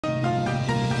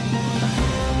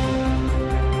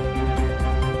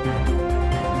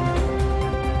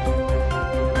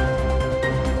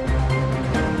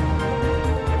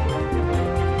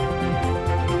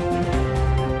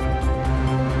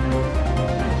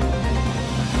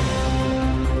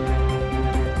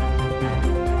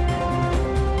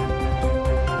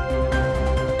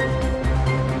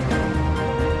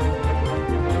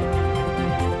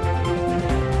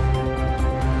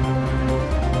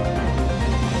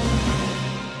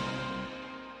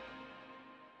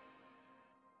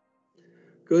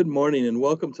Good morning and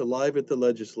welcome to Live at the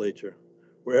Legislature,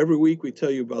 where every week we tell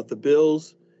you about the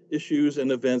bills, issues, and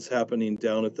events happening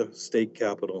down at the state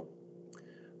capitol.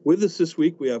 With us this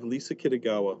week, we have Lisa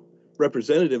Kitagawa,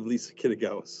 Representative Lisa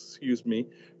Kitagawa, excuse me.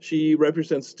 She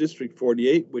represents District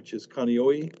 48, which is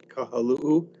Kaneohe,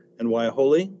 Kahaluu, and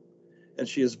Waiahole, and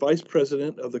she is Vice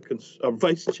Chair of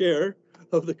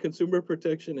the Consumer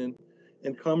Protection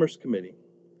and Commerce Committee.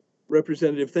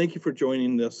 Representative, thank you for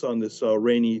joining us on this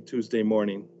rainy Tuesday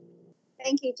morning.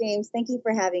 Thank you, James. Thank you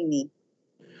for having me.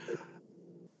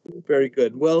 Very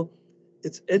good. Well,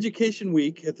 it's Education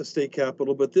Week at the state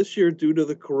capitol, but this year, due to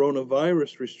the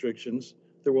coronavirus restrictions,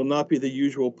 there will not be the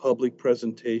usual public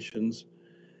presentations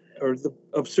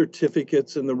of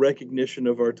certificates and the recognition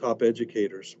of our top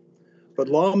educators. But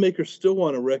lawmakers still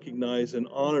want to recognize and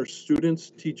honor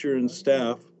students, teachers, and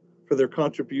staff for their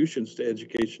contributions to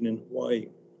education in Hawaii.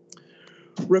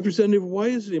 Representative, why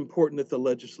is it important that the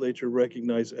legislature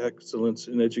recognize excellence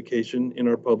in education in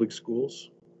our public schools?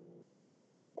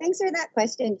 Thanks for that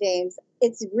question, James.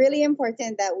 It's really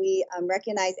important that we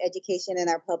recognize education in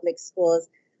our public schools.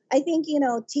 I think,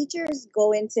 teachers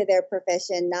go into their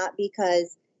profession not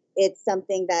because it's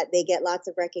something that they get lots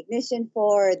of recognition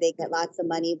for, they get lots of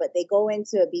money, but they go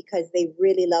into it because they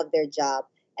really love their job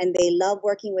and they love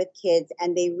working with kids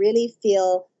and they really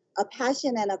feel a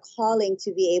passion and a calling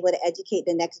to be able to educate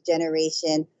the next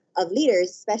generation of leaders,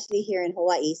 especially here in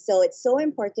Hawaii. So it's so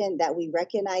important that we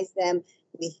recognize them,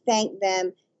 we thank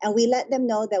them, and we let them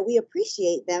know that we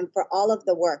appreciate them for all of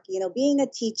the work. Being a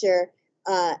teacher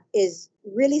is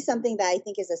really something that I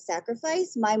think is a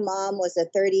sacrifice. My mom was a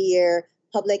 30-year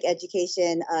public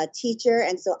education teacher,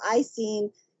 and so I seen,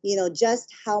 just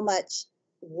how much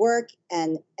work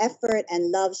and effort and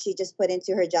love she just put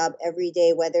into her job every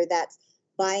day, whether that's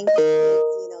buying kids,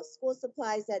 school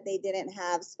supplies that they didn't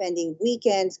have, spending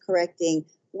weekends correcting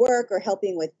work or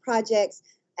helping with projects.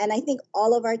 And I think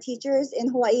all of our teachers in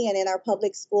Hawaii and in our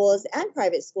public schools and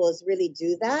private schools really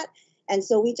do that. And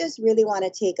so we just really want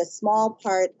to take a small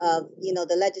part of,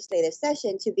 the legislative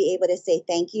session to be able to say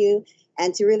thank you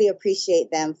and to really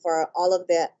appreciate them for all of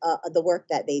the work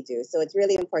that they do. So it's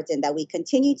really important that we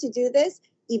continue to do this,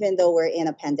 even though we're in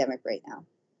a pandemic right now.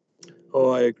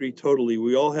 Oh, I agree totally.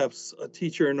 We all have a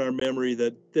teacher in our memory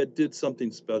that did something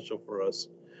special for us.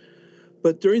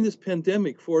 But during this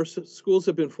pandemic, schools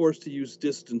have been forced to use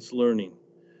distance learning.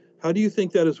 How do you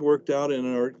think that has worked out, and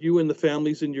are you and the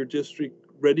families in your district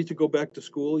ready to go back to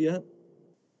school yet?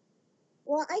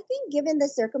 Well, I think given the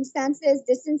circumstances,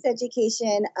 distance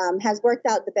education has worked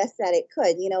out the best that it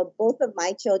could. Both of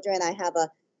my children, I have a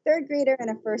third grader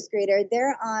and a first grader,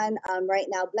 they're on right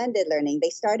now blended learning. They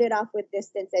started off with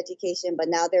distance education, but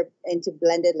now they're into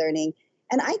blended learning.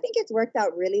 And I think it's worked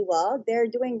out really well. They're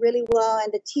doing really well.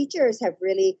 And the teachers have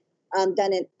really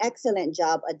done an excellent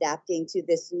job adapting to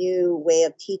this new way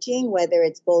of teaching, whether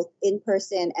it's both in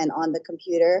person and on the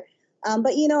computer.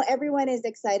 But everyone is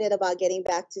excited about getting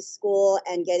back to school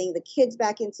and getting the kids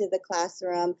back into the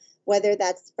classroom, whether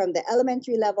that's from the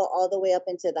elementary level all the way up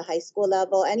into the high school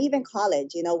level and even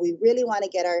college. We really want to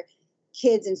get our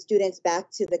kids and students back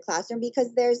to the classroom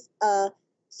because there's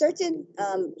certain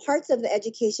parts of the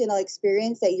educational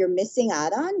experience that you're missing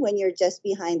out on when you're just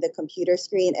behind the computer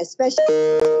screen, especially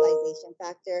the socialization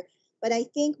factor. But I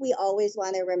think we always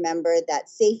want to remember that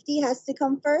safety has to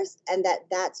come first and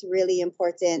that's really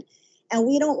important. And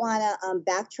we don't want to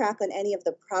backtrack on any of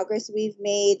the progress we've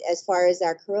made as far as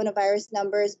our coronavirus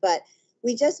numbers, but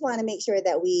we just want to make sure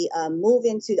that we move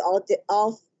into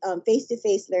all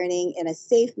face-to-face learning in a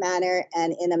safe manner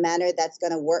and in a manner that's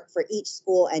going to work for each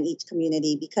school and each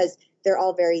community because they're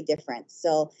all very different.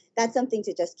 So that's something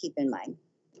to just keep in mind.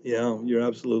 Yeah, you're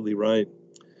absolutely right.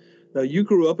 Now, you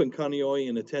grew up in Kaneohe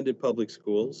and attended public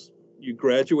schools. You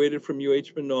graduated from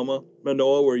UH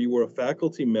Manoa, where you were a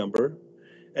faculty member,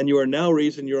 and you are now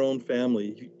raising your own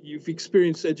family. You've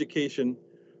experienced education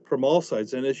from all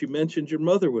sides, and as you mentioned, your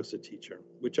mother was a teacher,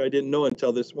 which I didn't know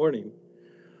until this morning.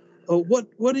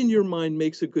 What in your mind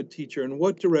makes a good teacher, and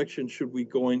what direction should we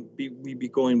be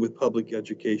going with public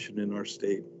education in our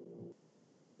state?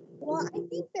 Well, I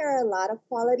think there are a lot of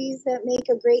qualities that make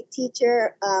a great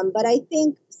teacher, but I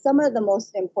think some of the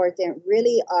most important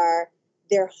really are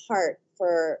their heart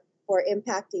for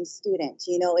impacting students.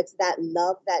 It's that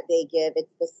love that they give,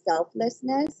 it's the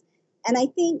selflessness. And I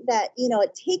think that,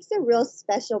 it takes a real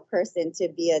special person to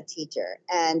be a teacher.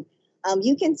 And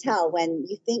you can tell when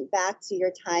you think back to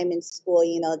your time in school,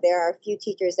 there are a few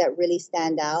teachers that really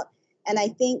stand out. And I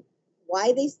think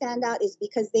why they stand out is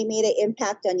because they made an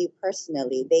impact on you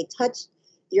personally. They touched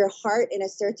your heart in a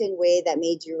certain way that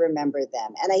made you remember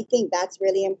them. And I think that's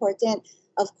really important.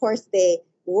 Of course, they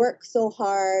work so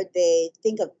hard. They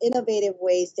think of innovative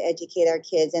ways to educate our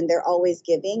kids, and they're always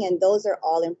giving. And those are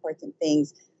all important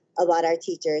things about our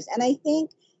teachers. And I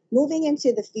think moving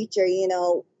into the future,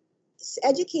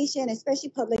 education, especially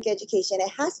public education,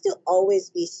 it has to always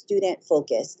be student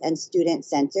focused and student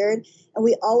centered. And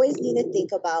we always need to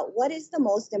think about what is the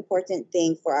most important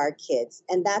thing for our kids.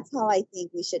 And that's how I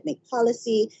think we should make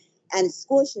policy and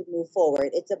schools should move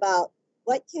forward. It's about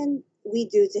what can we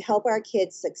do to help our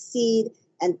kids succeed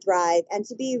and thrive and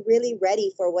to be really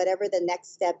ready for whatever the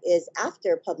next step is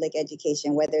after public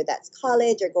education, whether that's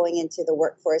college or going into the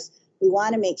workforce. We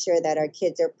want to make sure that our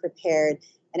kids are prepared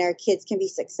and our kids can be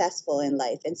successful in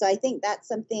life. And so I think that's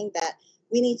something that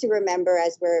we need to remember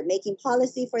as we're making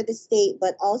policy for the state,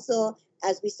 but also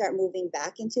as we start moving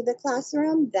back into the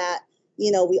classroom, that,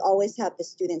 we always have the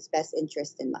student's best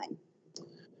interest in mind.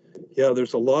 Yeah,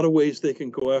 there's a lot of ways they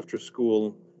can go after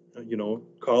school,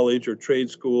 college or trade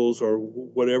schools or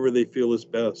whatever they feel is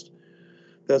best.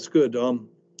 That's good.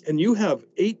 And you have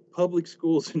 8 public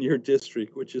schools in your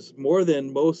district, which is more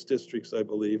than most districts, I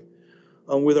believe.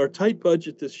 With our tight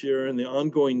budget this year and the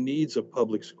ongoing needs of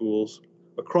public schools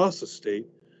across the state,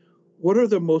 what are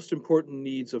the most important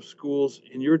needs of schools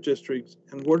in your district,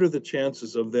 and what are the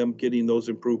chances of them getting those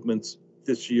improvements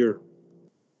this year?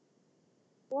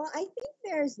 Well, I think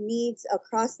there's needs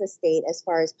across the state as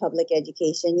far as public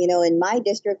education. In my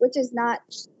district, which is not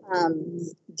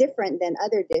different than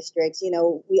other districts,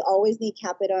 we always need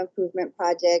capital improvement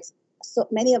projects. So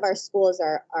many of our schools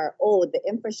are old. The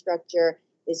infrastructure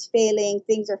is failing.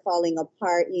 Things are falling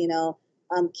apart.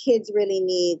 Kids really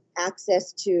need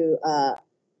access to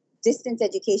distance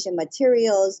education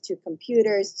materials, to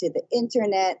computers, to the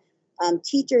internet.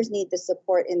 Teachers need the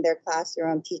support in their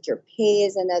classroom. Teacher pay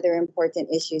is another important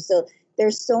issue. So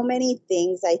there's so many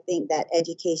things I think that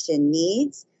education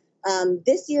needs.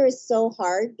 This year is so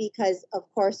hard because, of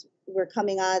course, we're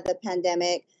coming out of the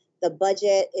pandemic. The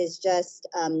budget is just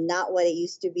not what it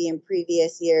used to be in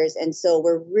previous years. And so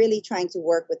we're really trying to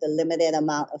work with a limited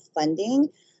amount of funding.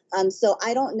 So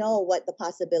I don't know what the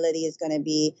possibility is going to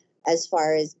be as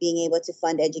far as being able to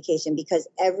fund education, because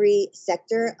every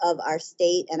sector of our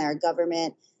state and our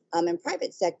government and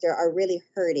private sector are really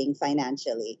hurting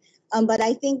financially. But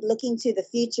I think looking to the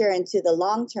future and to the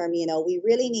long term, we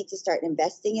really need to start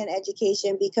investing in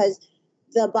education, because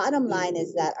the bottom line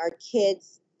is that our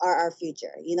kids are our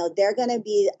future. They're going to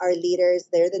be our leaders.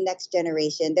 They're the next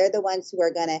generation. They're the ones who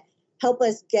are going to help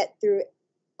us get through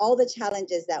all the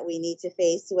challenges that we need to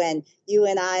face when you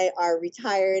and I are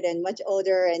retired and much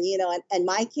older, and and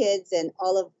my kids and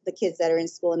all of the kids that are in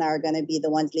school now are going to be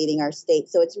the ones leading our state.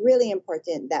 So it's really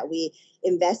important that we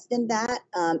invest in that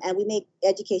and we make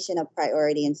education a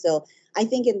priority. And so I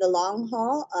think in the long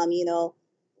haul,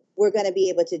 we're going to be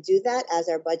able to do that as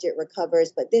our budget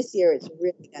recovers. But this year, it's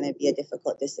really going to be a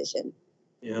difficult decision.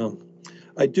 Yeah,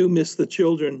 I do miss the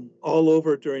children all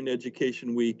over during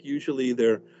Education Week. Usually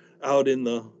they're out in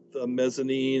the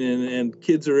mezzanine and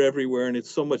kids are everywhere, and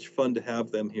it's so much fun to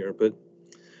have them here.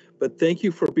 But thank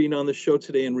you for being on the show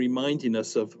today and reminding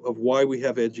us of why we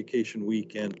have Education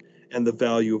Week and the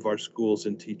value of our schools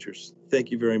and teachers.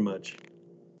 Thank you very much.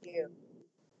 Thank you.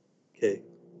 Okay.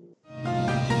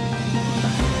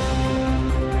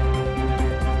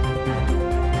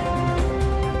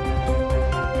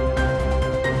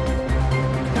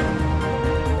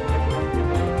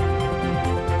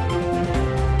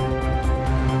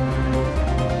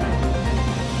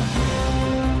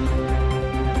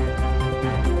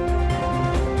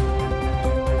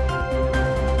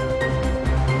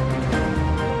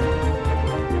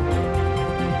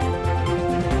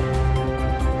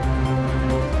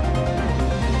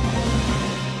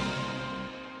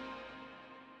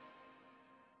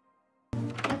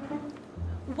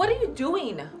 What are you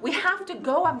doing? We have to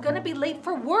go. I'm gonna be late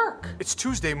for work. It's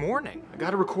Tuesday morning. I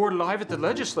gotta record live at the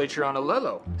legislature on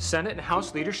Alelo. Senate and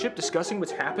House leadership discussing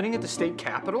what's happening at the state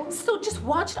capitol. So just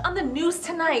watch it on the news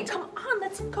tonight. Come on,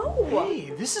 let's go.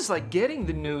 Hey, this is like getting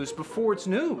the news before it's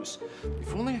news.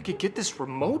 If only I could get this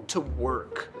remote to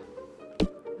work.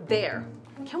 There.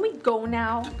 Can we go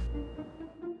now?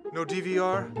 No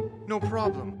DVR? No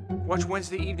problem. Watch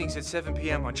Wednesday evenings at 7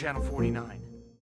 p.m. on Channel 49.